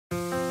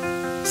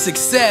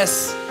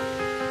Success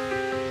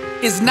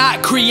is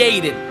not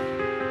created.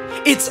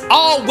 It's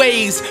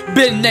always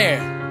been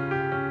there.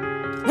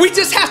 We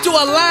just have to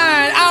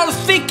align our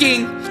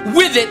thinking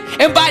with it,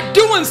 and by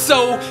doing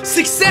so,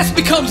 success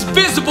becomes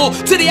visible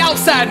to the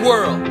outside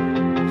world.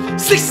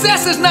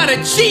 Success is not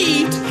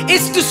achieved,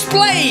 it's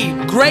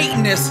displayed.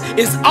 Greatness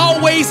is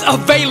always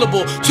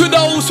available to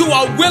those who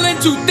are willing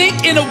to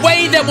think in a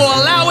way that will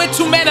allow it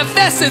to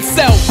manifest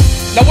itself.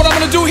 Now, what I'm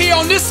going to do here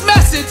on this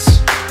message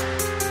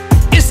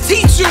is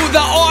teach you the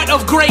art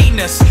of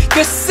greatness,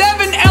 the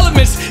 7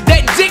 elements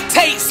that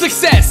dictate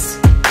success.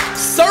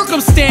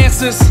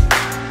 Circumstances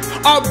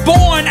are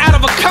born out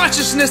of a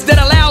consciousness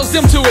that allows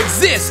them to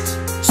exist.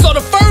 So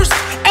the first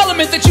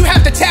element that you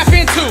have to tap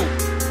into,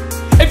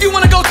 if you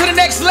want to go to the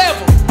next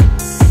level,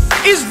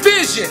 is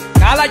vision.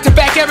 Now, I like to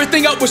back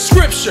everything up with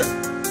scripture.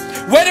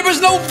 Where there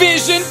is no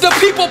vision, the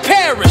people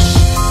perish.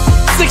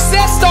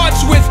 Success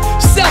starts with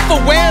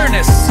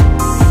self-awareness.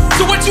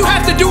 So what you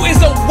have to do is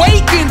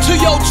awaken to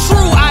your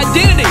true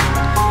identity.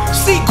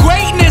 See,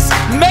 greatness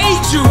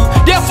made you,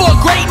 therefore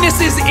greatness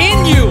is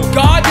in you.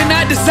 God did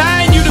not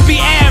design you to be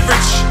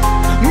average,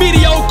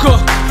 mediocre,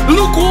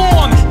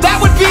 lukewarm. That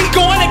would be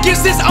going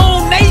against His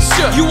own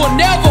nature. You will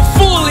never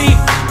fully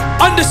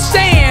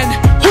understand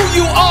who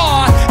you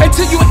are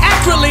until you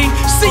accurately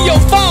see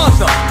your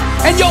Father.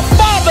 And your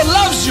Father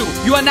loves you.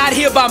 You are not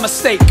here by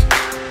mistake.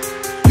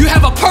 You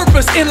have a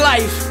purpose in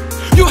life.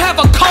 You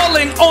have a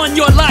calling on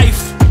your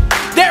life.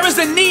 There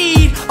is a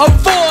need, a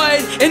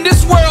void in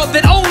this world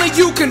that only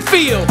you can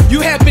feel.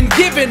 You have been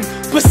given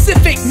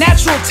specific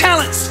natural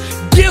talents,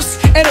 gifts,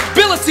 and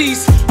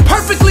abilities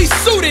perfectly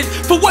suited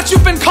for what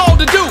you've been called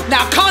to do.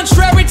 Now,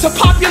 contrary to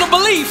popular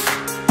belief,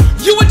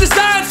 you were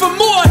designed for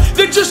more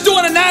than just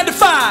doing a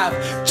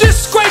 9-to-5,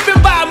 just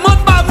scraping by month,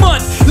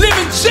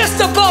 living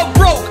just above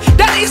broke.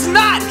 That is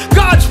not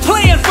God's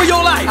plan for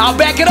your life. I'll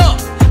back it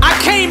up. I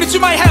came that you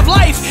might have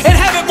life and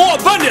have it more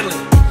abundantly.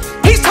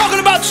 He's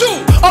talking about you,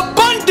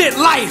 abundant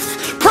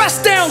life,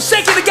 pressed down,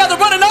 shaken together,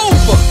 running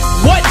over.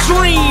 What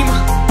dream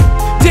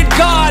did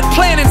God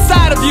plant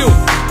inside of you?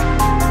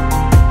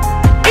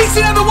 Each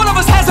and every one of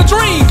us has a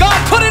dream God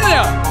put in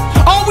there.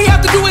 All we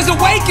have to do is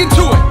awaken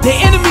to it. The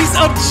enemy's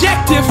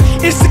objective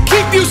is to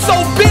keep you so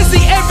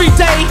busy every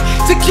day,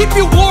 to keep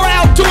you wore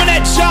out doing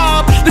that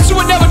job that you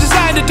were never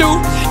designed to do,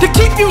 to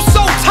keep you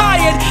so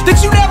tired that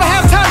you never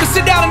have time to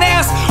sit down and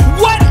ask,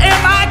 what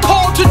am I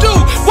called to do?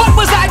 What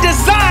was I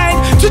designed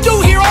to do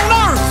here on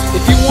earth?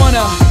 If you want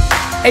to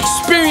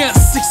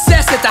experience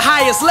success at the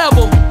highest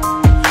level,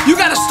 you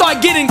got to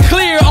start getting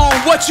clear on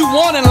what you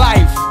want in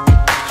life.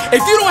 If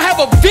you don't have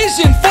a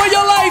vision for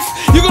your life,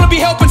 you're going to be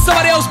helping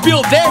somebody else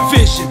build their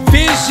vision.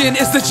 Vision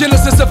is the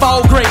genesis of all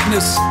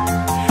greatness.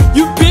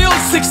 You build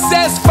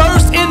success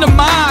first in the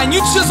mind. You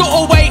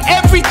chisel away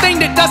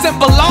everything that doesn't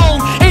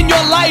belong in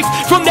your life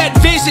from that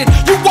vision.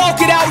 You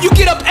walk it out. You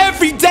get up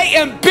every day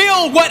and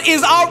build what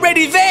is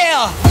already there.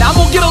 Now, I'm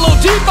going to get a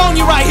little deep on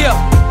you right here.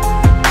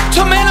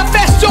 To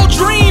manifest your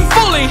dream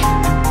fully,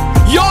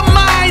 your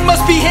mind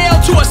must be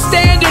held to a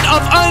standard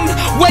of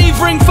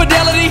unwavering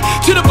fidelity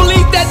to the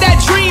belief that that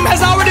dream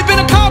has already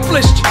been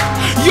accomplished.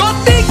 Your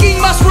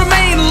thinking must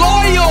remain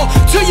loyal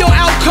to your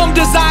outcome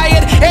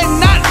desired and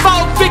not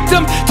fall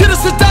victim to the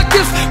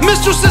seductive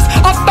mistresses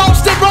of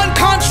thoughts that run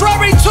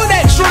contrary to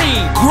that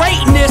dream.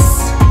 Greatness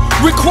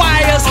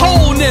requires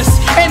wholeness,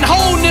 and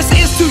wholeness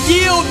is to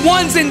yield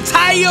one's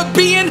entire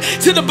being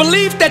to the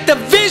belief that the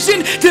vision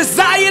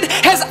desired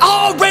has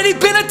already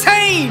been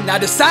attained. Now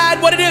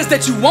decide what it is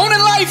that you want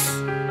in life,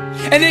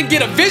 and then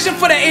get a vision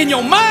for that in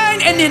your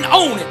mind, and then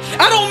own it.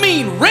 I don't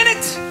mean rent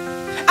it,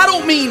 I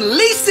don't mean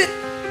lease it,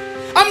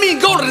 I mean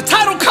go to the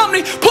title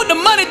company, put the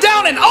money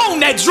down, and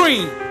own that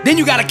dream. Then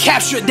you gotta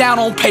capture it down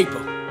on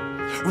paper.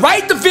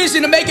 Write the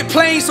vision to make it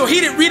plain so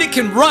he that read it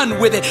can run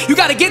with it. You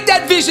got to get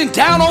that vision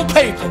down on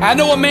paper. I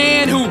know a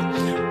man who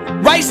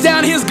writes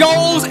down his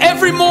goals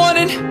every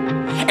morning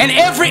and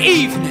every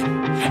evening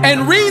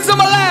and reads them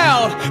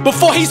aloud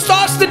before he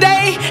starts the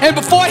day and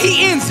before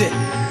he ends it.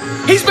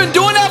 He's been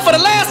doing that for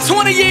the last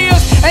 20 years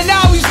and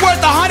now he's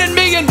worth $100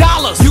 million.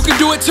 You can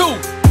do it too.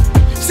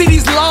 See,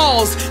 these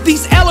laws,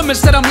 these elements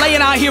that I'm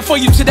laying out here for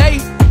you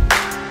today,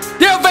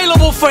 they're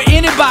available for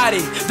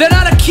anybody. They're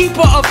not a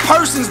keeper of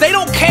persons. They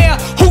don't care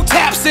who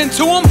taps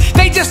into them.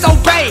 They just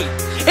obey.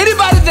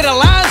 Anybody that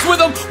aligns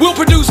with them will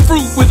produce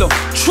fruit with them.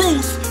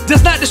 Truth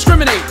does not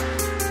discriminate.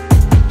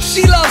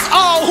 She loves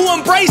all who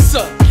embrace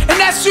her. And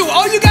that's you.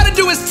 All you got to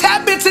do is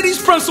tap into these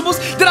principles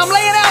that I'm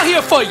laying out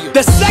here for you.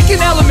 The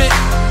second element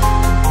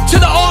to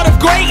the art of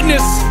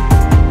greatness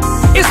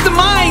is the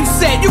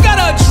mindset. You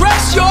got to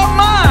address your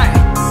mind.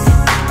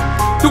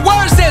 The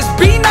word says,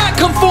 be not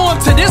conformed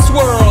to this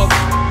world,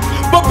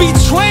 but be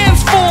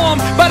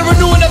transformed by the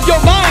renewing of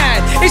your mind.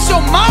 It's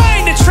your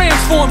mind that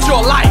transforms your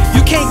life.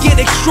 You can't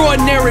get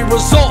extraordinary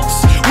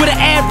results with an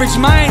average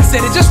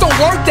mindset. It just don't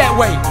work that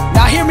way.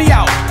 Now hear me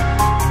out.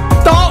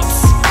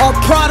 Thoughts are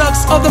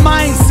products of the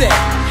mindset,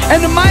 and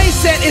the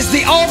mindset is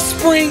the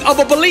offspring of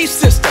a belief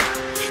system.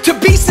 To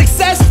be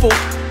successful,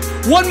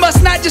 one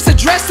must not just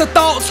address the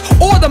thoughts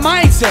or the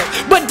mindset,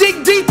 but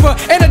dig deeper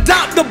and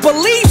adopt the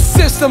belief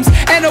systems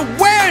and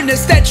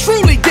awareness that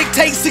truly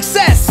dictate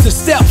success. To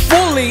step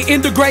fully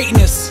into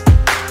greatness,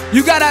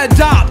 you gotta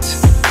adopt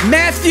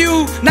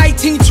Matthew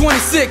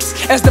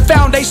 19:26 as the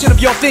foundation of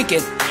your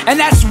thinking. And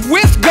that's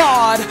with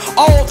God,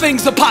 all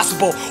things are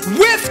possible.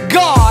 With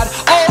God,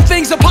 all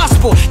things are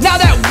possible. Now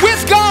that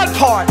with God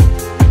part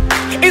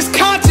is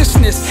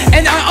consciousness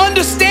and an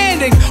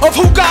understanding of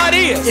who God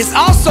is. It's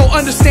also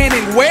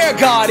understanding where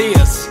God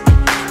is.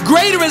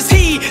 Greater is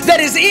He that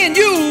is in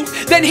you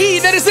than he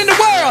that is in the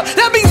world.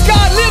 That means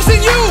God lives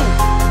in you.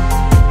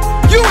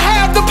 You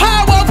have the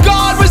power of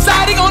God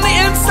residing on the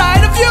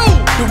inside of you.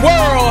 The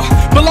world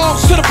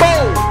belongs to the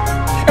bold.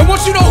 And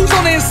once you know who's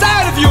on the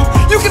inside of you,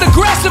 you can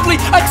aggressively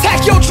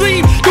attack your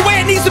dream the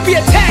way it needs to be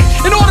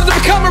attacked in order to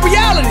become a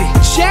reality.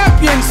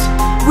 Champions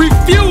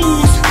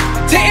refuse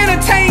to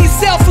entertain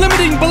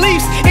self-limiting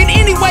beliefs in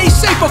any way,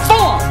 shape, or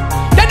form.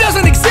 That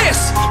doesn't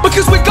exist,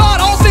 because with God,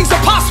 all things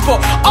are possible.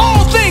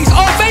 All things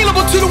are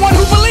available to the one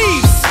who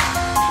believes.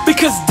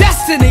 Because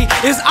destiny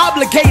is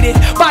obligated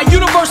by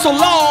universal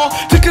law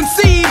to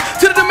concede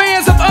to the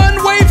demands of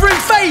unwavering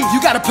faith. You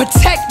gotta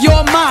protect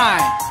your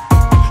mind.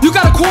 You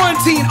gotta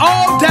quarantine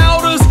all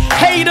doubters,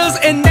 haters,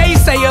 and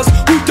naysayers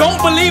who don't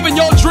believe in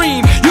your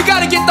dream. You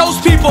gotta get those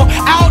people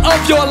out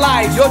of your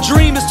life. Your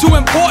dream is too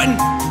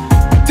important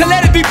to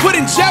let it be put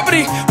in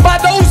jeopardy by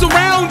those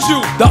around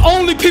you. The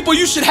only people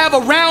you should have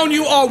around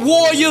you are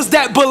warriors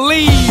that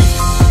believe.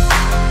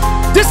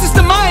 This is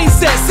the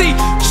mindset. See,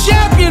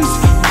 champions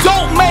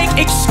don't make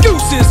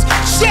excuses.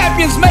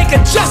 Champions make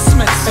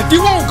adjustments. If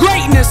you want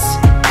greatness,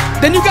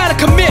 then you gotta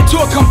commit to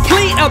a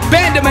complete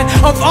abandonment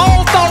of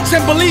all thoughts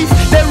and beliefs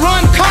that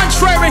run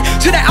contrary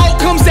to the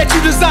outcomes that you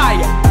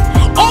desire.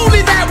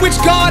 Only that which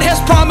God has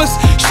promised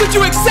should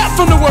you accept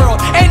from the world,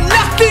 and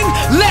nothing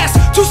less.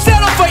 To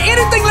settle for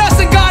anything less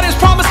than God has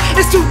promised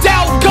is to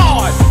doubt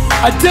God.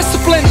 A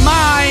disciplined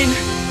mind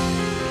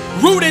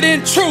rooted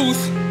in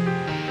truth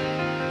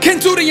can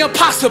do the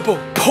impossible.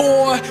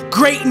 Pour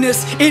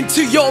greatness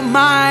into your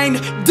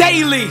mind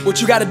daily. What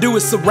you gotta do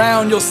is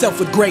surround yourself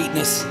with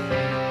greatness.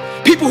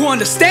 People who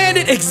understand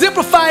it,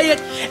 exemplify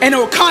it, and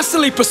are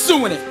constantly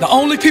pursuing it. The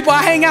only people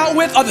I hang out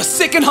with are the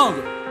sick and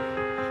hungry.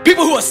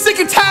 People who are sick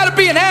and tired of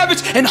being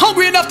average and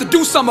hungry enough to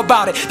do something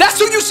about it. That's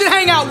who you should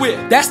hang out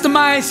with. That's the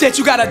mindset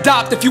you gotta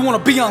adopt if you wanna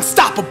be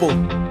unstoppable.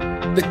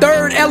 The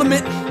third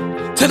element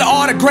to the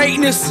art of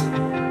greatness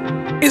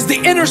is the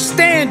inner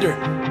standard.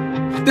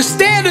 The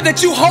standard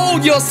that you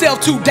hold yourself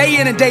to day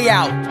in and day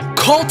out.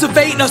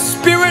 Cultivate a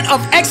spirit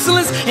of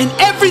excellence in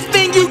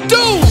everything you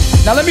do.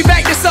 Now let me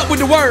back this up with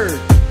the word.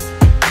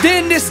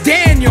 Then this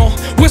Daniel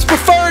was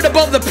preferred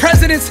above the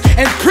presidents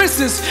and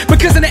princes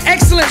because an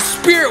excellent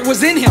spirit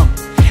was in him.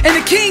 And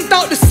the king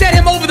thought to set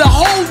him over the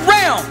whole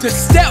realm. To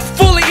step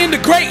fully into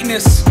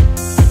greatness,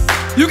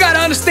 you gotta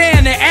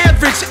understand that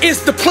average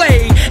is the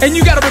play, and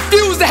you gotta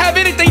refuse to have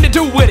anything to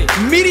do with it.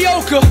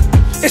 Mediocre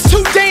is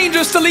too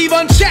dangerous to leave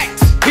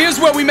unchecked. Here's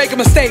where we make a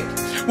mistake.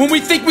 When we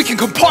think we can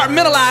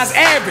compartmentalize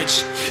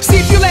average. See,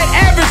 if you let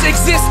average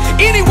exist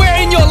anywhere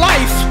in your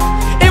life,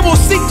 it will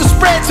seek to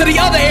spread to the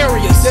other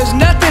areas. There's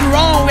nothing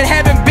wrong with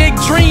having big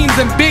dreams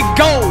and big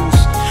goals,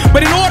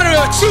 but in order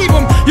to achieve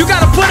them, you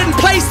gotta put in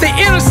place the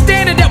inner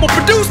standard that will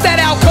produce that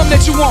outcome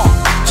that you want.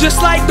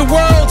 Just like the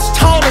world's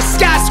tallest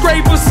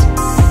skyscrapers,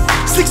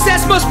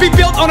 success must be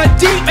built on a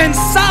deep and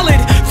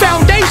solid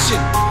foundation.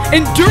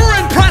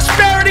 Enduring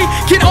prosperity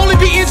can only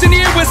be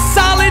engineered with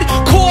solid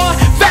core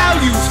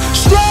values,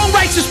 strong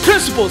righteous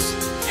principles,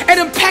 and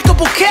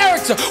impeccable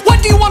character.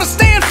 What do you want to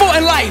stand for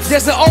in life?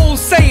 There's an old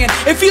saying,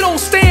 if you don't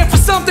stand for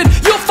something,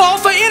 you'll fall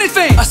for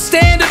anything. A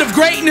standard of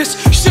greatness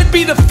should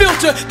be the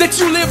filter that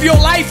you live your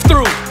life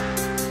through.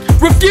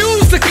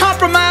 Refuse to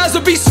compromise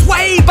or be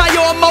swayed by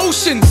your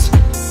emotions.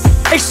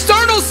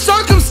 External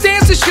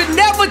circumstances should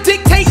never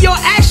dictate your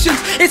actions.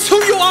 It's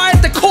who you are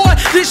at the core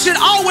that should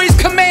always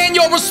command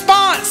your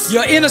response.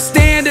 Your inner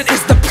standard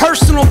is the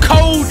personal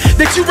code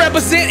that you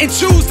represent and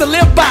choose to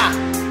live by.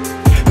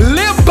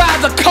 Live by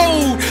the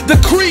code,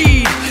 the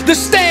creed, the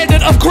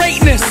standard of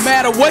greatness. No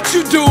matter what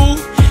you do,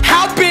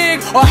 how big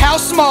or how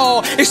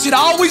small, it should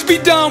always be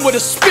done with a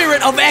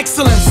spirit of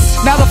excellence.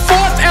 Now the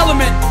fourth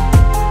element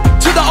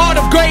to the art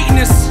of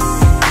greatness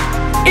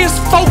is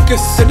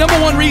focus. The number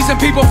one reason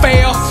people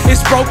fail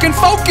is broken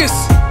focus.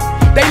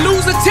 They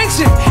lose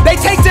attention. They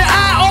take their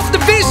eye off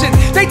the vision.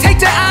 They take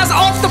their eyes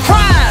off the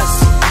prize.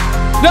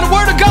 Now the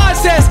word of God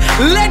says,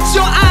 let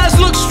your eyes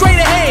look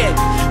straight ahead.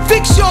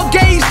 Fix your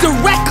gaze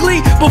directly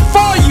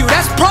before you.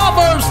 That's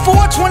Proverbs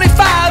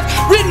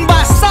 4:25, written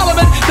by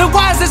Solomon, the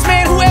wisest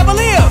man who ever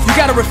lived. You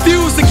gotta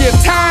refuse to give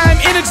time,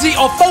 energy,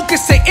 or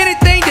focus to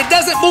anything that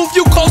doesn't move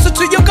you closer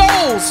to your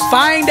goals.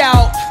 Find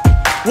out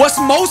what's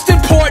most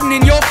important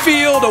in your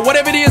field or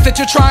whatever it is that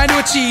you're trying to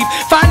achieve.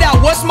 Find out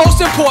what's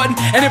most important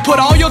and then put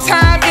all your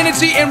time,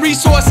 energy, and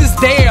resources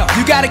there.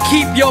 You gotta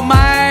keep your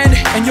mind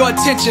and your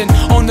attention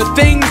on the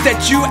things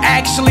that you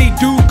actually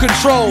do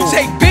control. You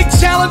take big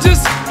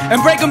challenges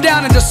and break them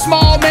down into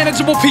small,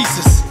 manageable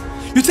pieces.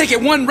 You take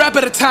it one rep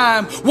at a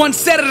time, one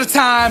set at a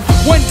time,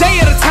 one day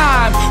at a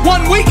time,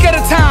 1 week at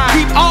a time.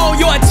 Keep all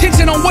your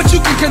attention on what you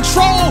can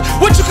control,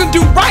 what you can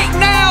do right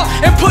now,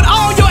 and put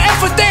all your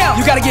effort there.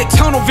 You gotta get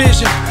tunnel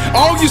vision.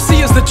 All you see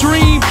is the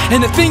dream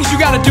and the things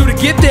you gotta do to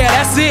get there.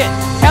 That's it.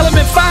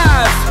 Element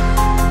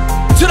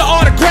 5 to the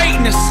art of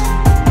greatness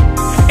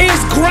is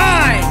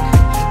grind.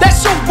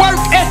 That's your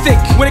work ethic.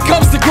 When it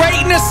comes to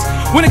greatness,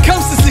 when it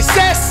comes to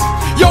success,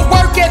 your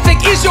work ethic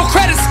is your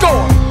credit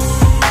score.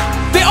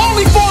 The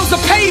only forms of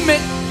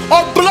payment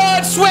are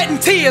blood, sweat,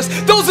 and tears.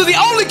 Those are the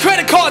only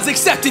credit cards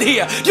accepted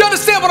here. You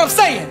understand what I'm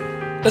saying?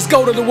 Let's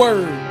go to the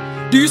word.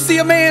 Do you see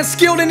a man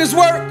skilled in his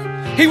work?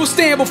 He will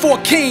stand before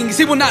kings.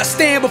 He will not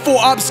stand before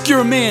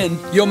obscure men.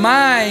 Your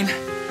mind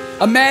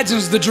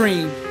imagines the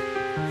dream.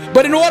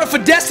 But in order for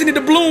destiny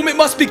to bloom, it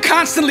must be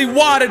constantly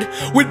watered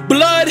with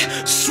blood,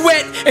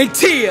 sweat, and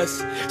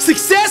tears.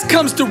 Success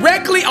comes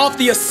directly off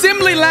the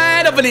assembly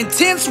line of an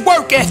intense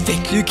work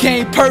ethic. You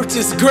can't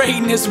purchase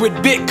greatness with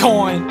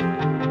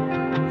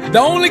Bitcoin. The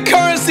only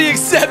currency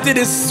accepted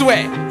is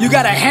sweat. You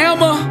gotta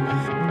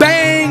hammer,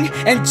 bang,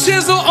 and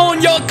chisel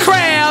on your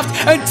craft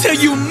until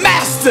you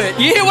master it.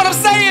 You hear what I'm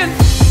saying?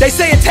 They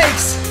say it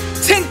takes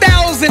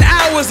 10,000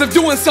 hours of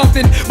doing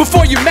something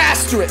before you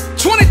master it.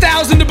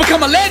 20,000 to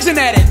become a legend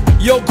at it.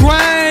 Your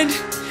grind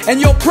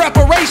and your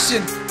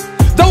preparation,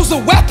 those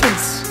are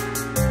weapons.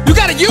 You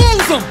gotta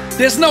use them.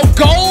 There's no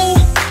goal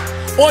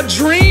or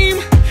dream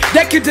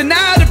that can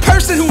deny the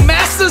person who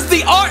masters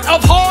the art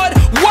of hard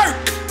work.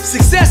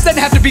 Success doesn't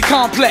have to be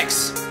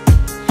complex.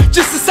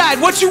 Just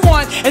decide what you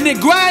want and then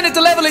grind at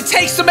the level it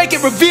takes to make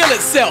it reveal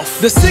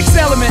itself. The 6th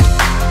element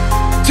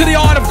to the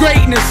art of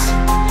greatness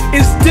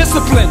is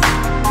discipline.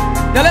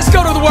 Now let's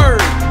go to the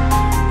word.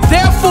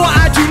 Therefore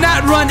I do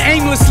not run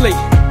aimlessly.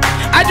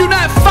 I do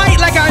not fight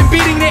like I'm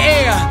beating the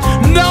air.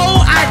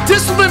 No, I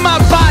discipline my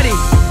body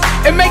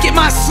and make it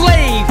my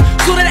slave,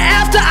 so that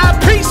after I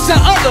preach to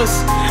others,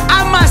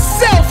 I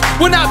myself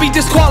will not be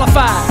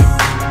disqualified.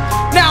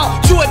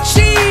 Now, to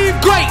achieve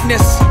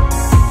greatness,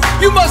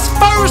 you must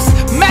first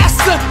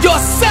master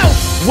yourself.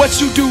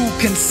 What you do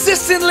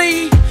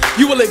consistently,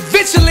 you will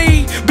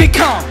eventually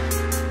become.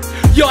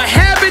 Your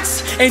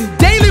habits and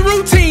daily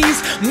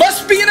routines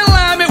must be in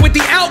alignment with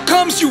the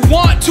outcomes you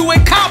want to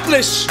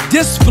accomplish.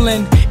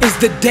 Discipline is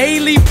the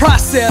daily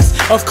process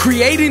of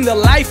creating the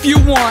life you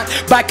want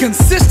by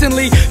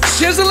consistently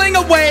chiseling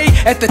away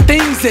at the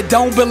things that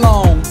don't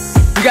belong.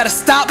 You gotta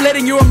stop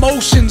letting your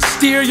emotions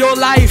steer your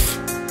life.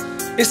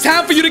 It's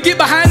time for you to get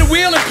behind the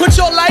wheel and put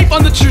your life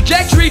on the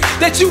trajectory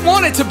that you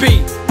want it to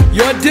be.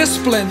 Your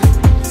discipline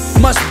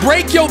must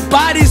break your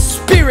body's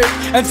spirit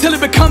until it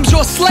becomes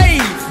your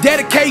slave.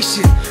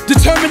 Dedication,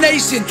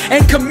 determination,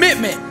 and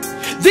commitment.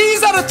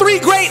 These are the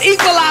 3 great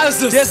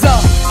equalizers. There's a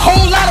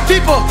whole lot of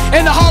people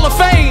in the Hall of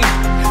Fame.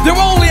 They're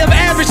only of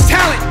average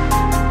talent,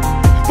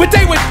 but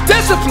they were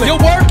disciplined.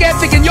 Your work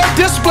ethic and your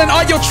discipline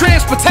are your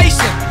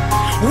transportation.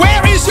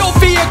 Where is your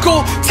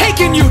vehicle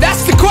taking you?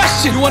 That's the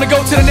question. You want to go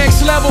to the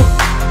next level?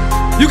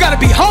 You got to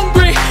be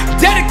hungry,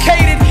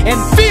 dedicated, and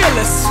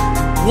fearless.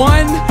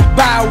 One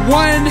by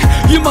one,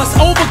 you must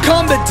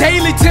overcome the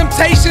daily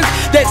temptations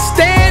that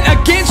stand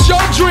against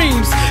your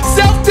dreams.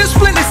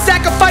 Self-discipline is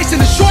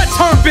sacrificing the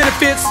short-term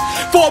benefits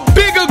for a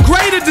bigger,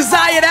 greater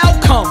desired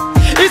outcome.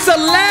 It's a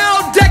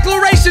loud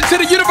declaration to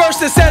the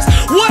universe that says,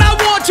 what I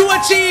want to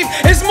achieve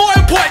is more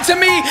important to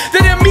me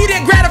than the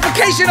immediate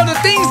gratification of the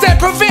things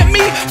that prevent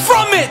me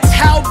from it.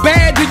 How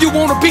bad do you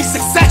want to be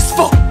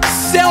successful?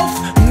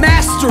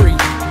 Self-mastery,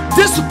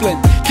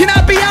 discipline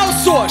cannot be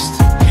outsourced.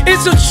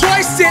 It's a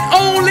choice that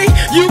only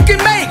you can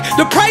make.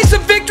 The price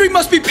of victory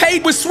must be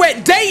paid with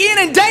sweat day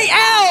in and day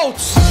out.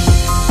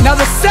 Now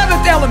the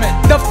 7th element,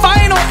 the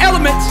final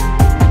element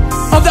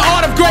of the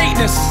art of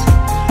greatness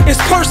is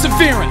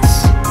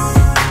perseverance.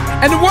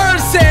 And the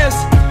word says,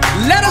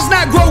 let us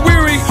not grow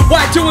weary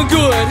while doing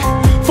good,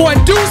 for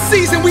in due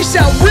season we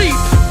shall reap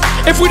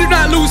if we do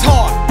not lose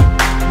heart.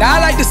 Now I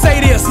like to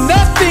say this,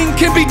 nothing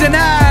can be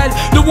denied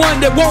the one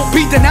that won't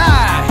be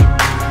denied.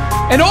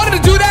 In order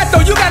to do that though,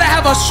 you gotta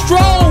have a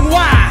strong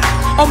why,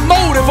 a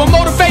motive, a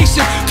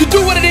motivation to do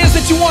what it is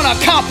that you want to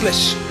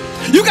accomplish.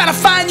 You gotta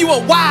find you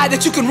a why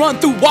that you can run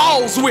through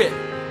walls with.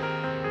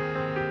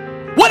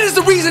 What is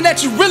the reason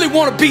that you really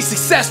want to be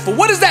successful?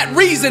 What is that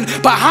reason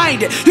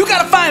behind it? You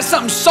gotta find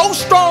something so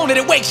strong that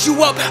it wakes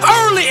you up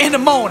early in the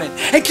morning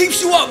and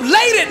keeps you up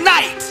late at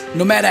night.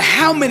 No matter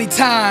how many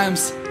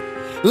times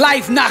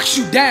life knocks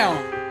you down,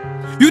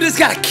 you just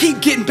gotta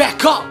keep getting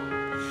back up.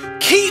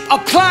 Keep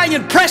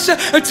applying pressure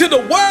until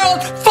the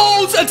world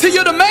folds unto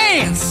your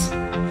demands.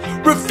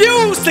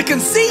 Refuse to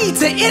concede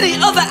to any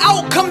other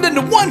outcome than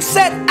the one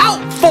set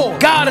out for.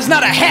 God is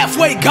not a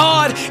halfway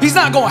God. He's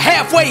not gonna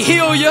halfway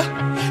heal you,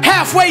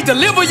 halfway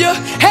deliver you,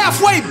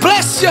 halfway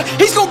bless you.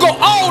 He's gonna go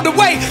all the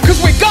way,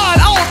 because with God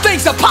all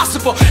things are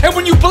possible. And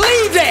when you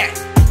believe that,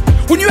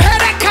 when you have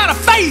that kind of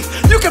faith,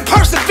 you can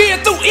persevere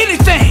through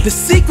anything. The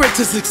secret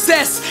to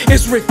success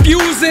is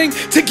refusing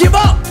to give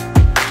up.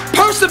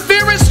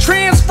 Perseverance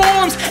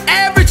transforms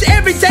average,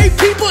 everyday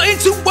people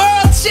into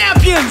world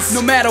champions. millions.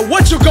 No matter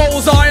what your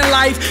goals are in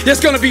life, there's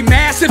gonna be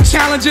massive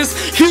challenges,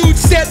 huge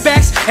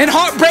setbacks, and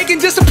heartbreaking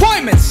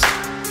disappointments.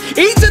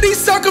 Each of these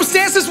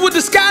circumstances will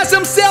disguise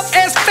themselves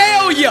as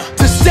failure.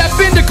 To step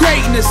into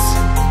greatness,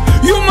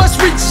 you must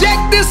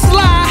reject this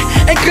lie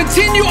and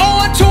continue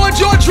on towards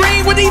your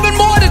dream with even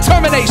more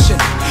determination.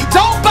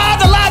 Don't buy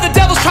the lie the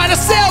devil's trying to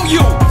sell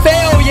you.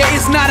 Failure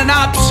is not an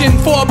option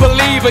for a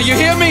believer, you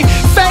hear me?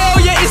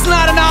 Failure is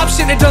not an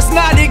option, it does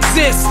not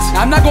exist.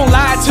 I'm not gonna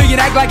lie to you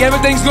and act like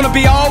everything's gonna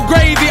be all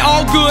gravy,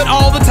 all good,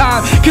 all the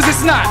time, cause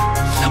it's not.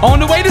 On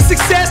the way to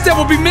success, there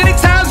will be many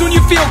times when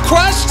you feel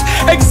crushed,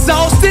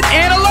 exhausted,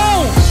 and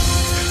alone.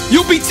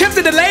 You'll be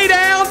tempted to lay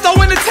down, throw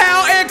in the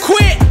towel, and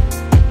quit.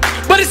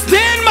 But it's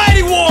then,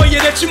 mighty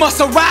warrior, that you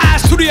must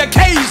arise to the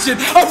occasion.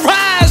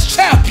 Arise,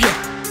 champion.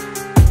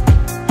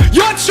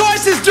 Your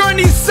choices during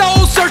these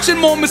soul-searching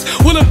moments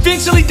will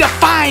eventually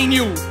define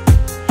you.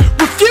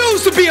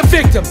 Refuse to be a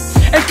victim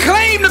and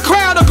claim the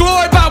crown of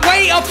glory by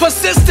way of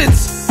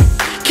persistence.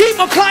 Keep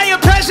applying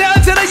pressure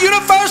until the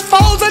universe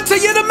folds into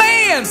your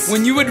demands.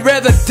 When you would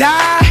rather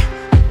die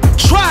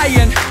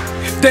trying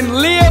than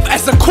live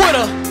as a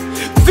quitter,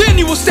 then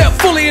you will step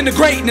fully into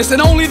greatness,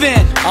 and only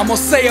then. I'm gonna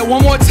say it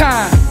one more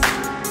time.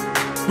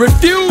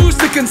 Refuse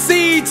to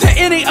concede to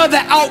any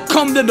other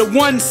outcome than the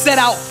one set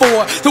out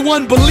for, the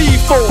one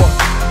believed for.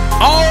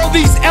 All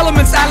these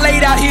elements I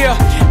laid out here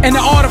in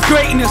the art of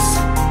greatness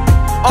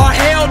are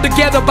held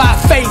together by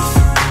faith.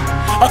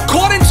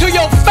 According to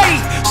your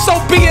faith,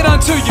 so be it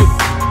unto you.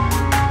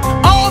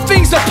 All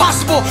things are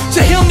possible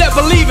to him that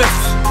believeth.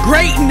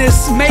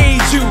 Greatness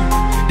made you,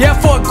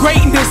 therefore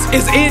greatness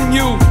is in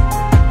you.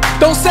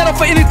 Don't settle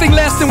for anything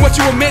less than what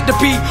you were meant to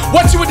be,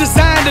 what you were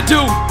designed to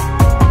do.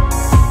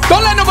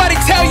 Don't let nobody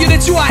tell you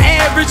that you are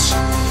average.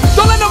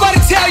 Don't let nobody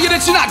tell you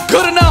that you're not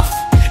good enough.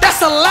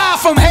 That's a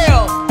lie from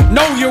hell.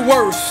 Know your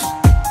worth.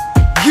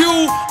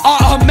 You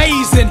are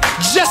amazing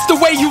just the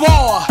way you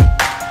are.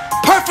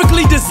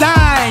 Perfectly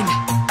designed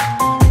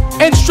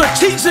and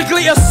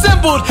strategically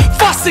assembled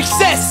for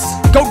success.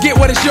 Go get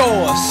what is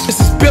yours. This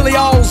is Billy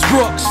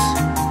Alsbrooks.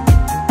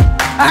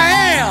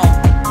 I am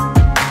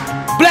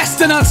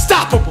blessed and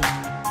unstoppable.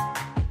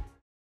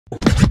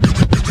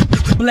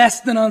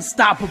 Blessed and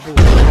unstoppable.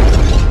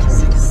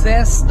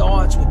 Success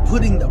starts with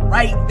putting the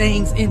right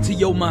things into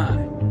your mind.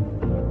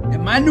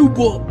 And my new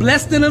book,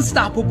 Blessed and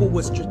Unstoppable,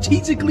 was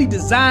strategically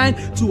designed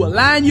to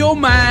align your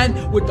mind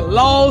with the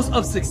laws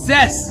of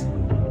success.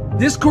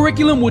 This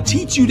curriculum will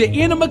teach you the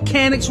inner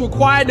mechanics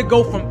required to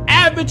go from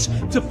average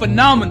to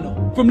phenomenal.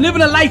 From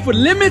living a life with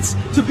limits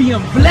to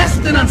being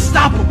blessed and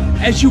unstoppable.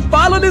 As you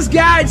follow this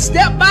guide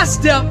step by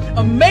step,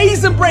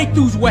 amazing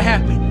breakthroughs will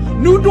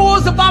happen. New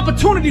doors of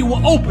opportunity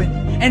will open,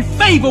 and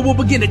favor will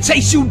begin to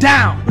chase you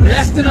down.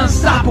 Blessed and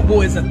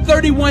Unstoppable is a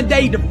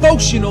 31-day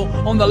devotional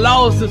on the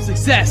laws of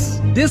success.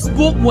 This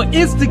book will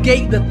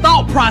instigate the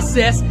thought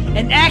process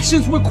and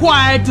actions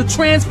required to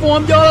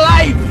transform your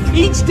life.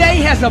 Each day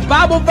has a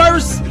Bible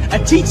verse, a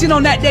teaching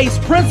on that day's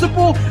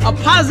principle, a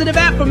positive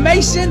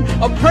affirmation,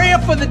 a prayer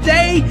for the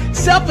day,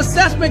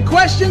 self-assessment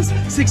questions,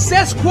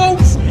 success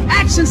quotes,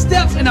 action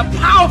steps, and a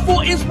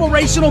powerful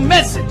inspirational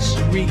message.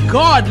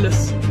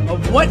 Regardless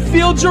of what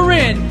field you're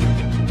in,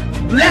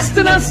 Blessed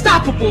and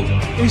Unstoppable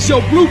is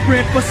your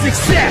blueprint for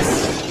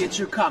success. Get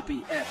your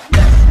copy at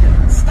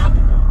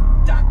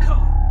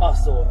blessedandunstoppable.com.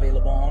 Also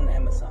available on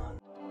Amazon.